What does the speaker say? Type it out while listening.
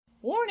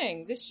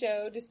Warning! This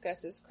show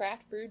discusses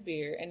craft brewed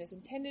beer and is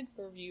intended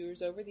for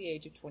viewers over the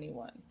age of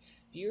 21.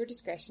 Viewer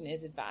discretion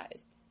is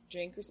advised.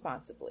 Drink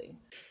responsibly.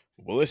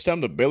 Well, it's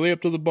time to belly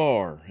up to the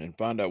bar and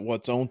find out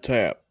what's on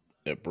tap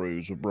at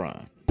Brews with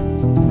Brian.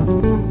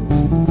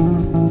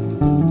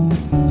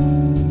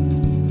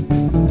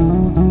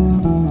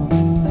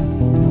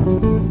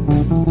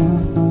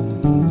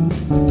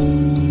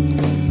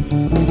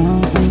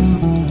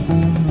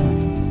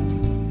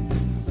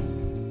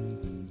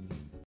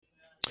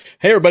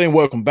 Hey everybody, and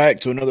welcome back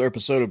to another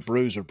episode of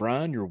Brews with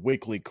Brian, your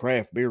weekly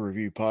craft beer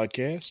review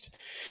podcast.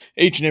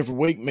 Each and every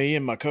week, me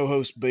and my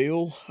co-host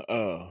Bill,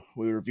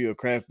 we review a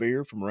craft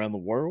beer from around the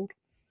world.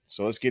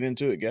 So let's get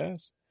into it,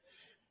 guys.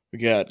 We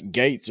got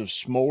Gates of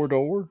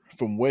S'more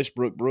from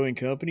Westbrook Brewing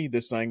Company.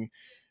 This thing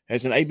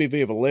has an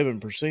ABV of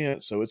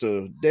 11%, so it's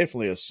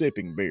definitely a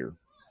sipping beer.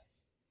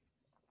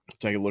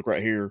 Take a look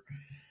right here.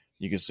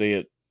 You can see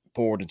it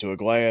poured into a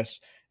glass.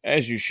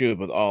 As you should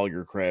with all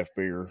your craft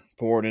beer.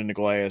 Pour it in the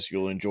glass.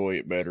 You'll enjoy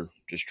it better.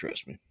 Just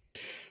trust me.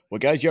 Well,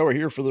 guys, y'all are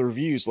here for the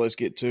reviews. Let's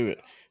get to it.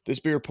 This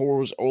beer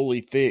pours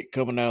oily thick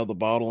coming out of the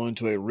bottle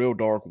into a real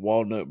dark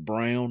walnut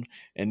brown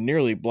and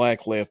nearly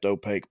black left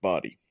opaque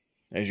body,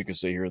 as you can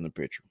see here in the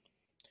picture.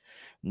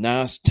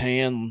 Nice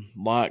tan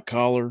light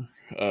collar,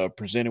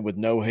 presented with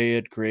no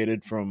head,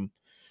 created in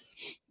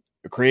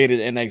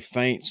a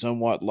faint,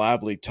 somewhat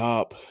lively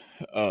top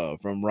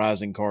from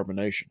rising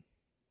carbonation.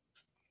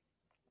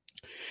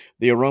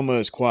 The aroma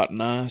is quite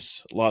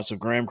nice. Lots of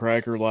graham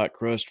cracker-like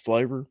crust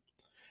flavor,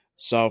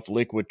 soft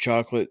liquid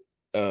chocolate,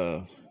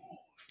 and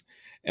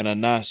a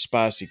nice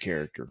spicy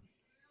character.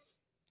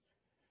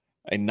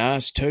 A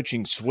nice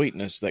touching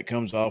sweetness that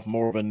comes off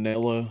more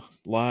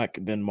vanilla-like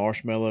than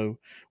marshmallow,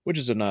 which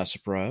is a nice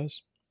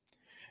surprise.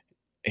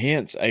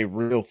 Hence, a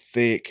real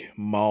thick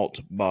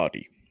malt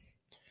body.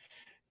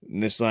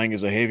 And this thing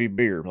is a heavy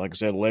beer. Like I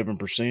said,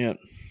 11%.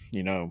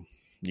 You know,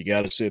 you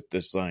got to sip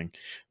this thing.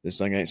 This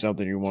thing ain't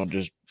something you want to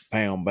just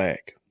pound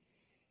back.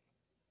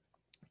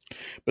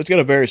 But it's got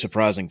a very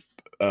surprising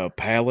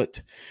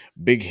palate.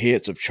 Big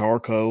hits of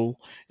charcoal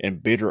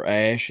and bitter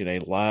ash in a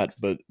light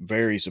but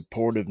very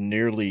supportive,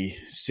 nearly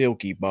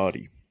silky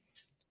body.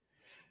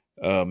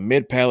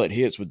 Mid-palate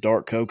hits with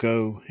dark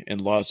cocoa and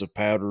lots of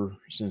powder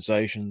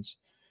sensations.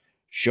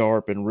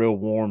 Sharp and real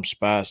warm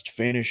spiced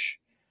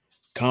finish,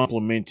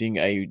 complementing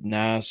a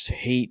nice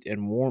heat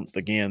and warmth.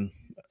 Again,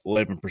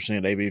 11%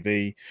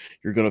 ABV.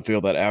 You're going to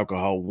feel that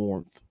alcohol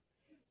warmth.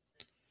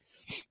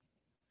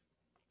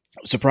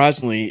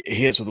 Surprisingly, it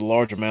hits with a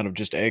large amount of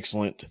just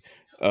excellent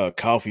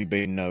coffee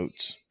bean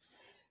notes.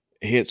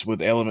 It hits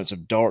with elements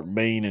of dark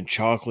bean and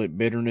chocolate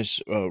bitterness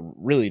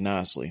really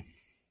nicely.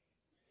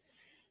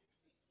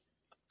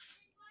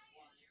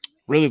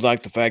 Really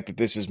like the fact that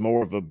this is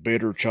more of a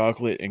bitter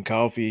chocolate and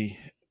coffee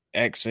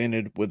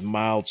accented with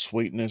mild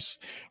sweetness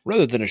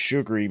rather than a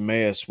sugary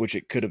mess, which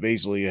it could have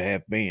easily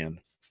have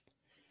been.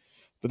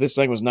 But this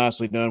thing was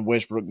nicely done.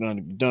 Westbrook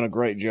done a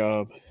great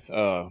job.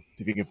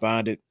 If you can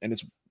find it, and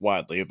it's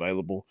widely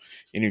available,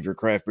 any of your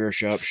craft beer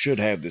shops should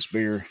have this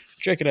beer.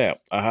 Check it out.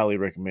 I highly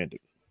recommend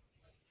it.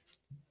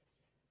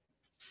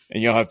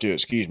 And y'all have to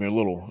excuse me, a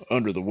little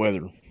under the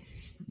weather.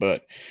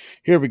 But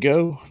here we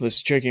go.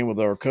 Let's check in with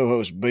our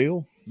co-host,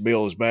 Bill.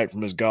 Bill is back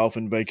from his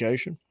golfing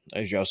vacation,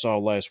 as y'all saw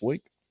last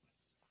week.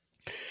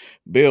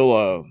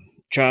 Bill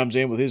chimes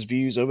in with his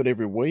views of it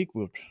every week.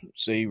 We'll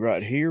see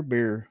right here.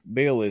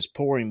 Bill is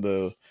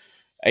pouring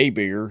a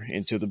beer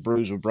into the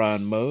Brews with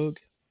Brian mug.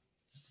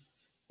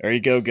 There you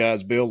go,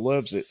 guys. Bill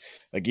loves it.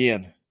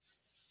 Again,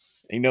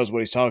 he knows what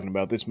he's talking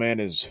about. This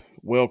man is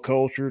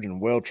well-cultured and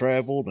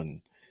well-traveled,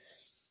 and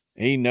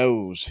he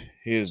knows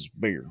his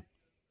beer.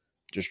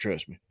 Just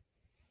trust me.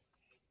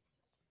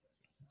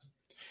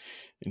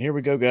 And here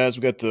we go, guys.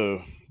 We got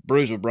the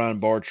Brews with Brian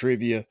bar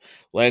trivia.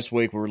 Last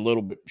week we were a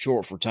little bit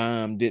short for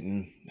time.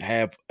 Didn't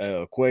have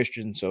a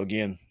question, so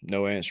again,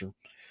 no answer.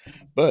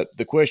 But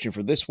the question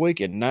for this week: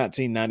 in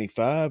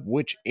 1995,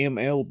 which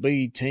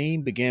MLB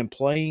team began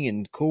playing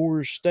in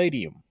Coors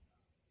Stadium?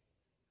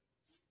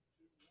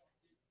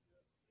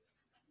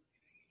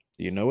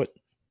 Do you know it?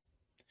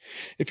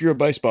 If you're a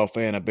baseball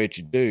fan, I bet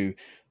you do.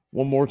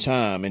 One more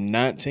time. In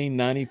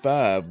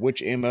 1995,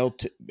 which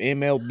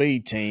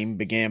MLB team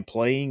began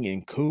playing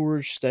in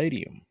Coors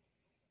Stadium?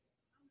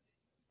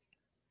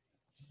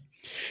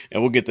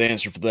 And we'll get the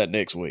answer for that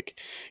next week.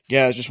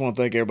 Guys, just want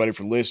to thank everybody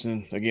for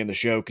listening. Again, the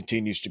show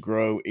continues to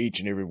grow each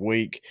and every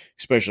week,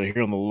 especially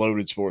here on the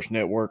Loaded Sports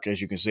Network, as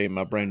you can see in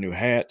my brand new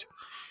hat.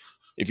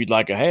 If you'd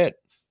like a hat,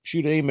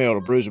 shoot an email to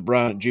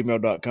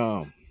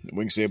brewswithbrian@gmail.com, and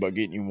we can see about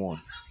getting you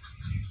one.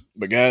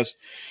 But guys,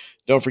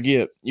 don't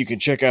forget, you can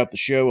check out the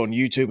show on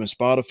YouTube and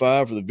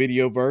Spotify for the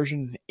video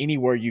version,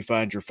 anywhere you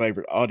find your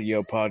favorite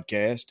audio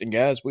podcast. And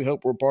guys, we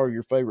hope we're part of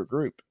your favorite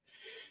group.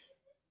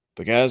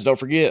 But guys, don't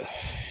forget,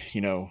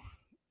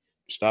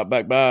 stop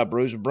back by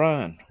Brews with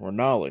Brian, where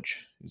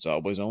knowledge is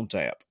always on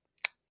tap.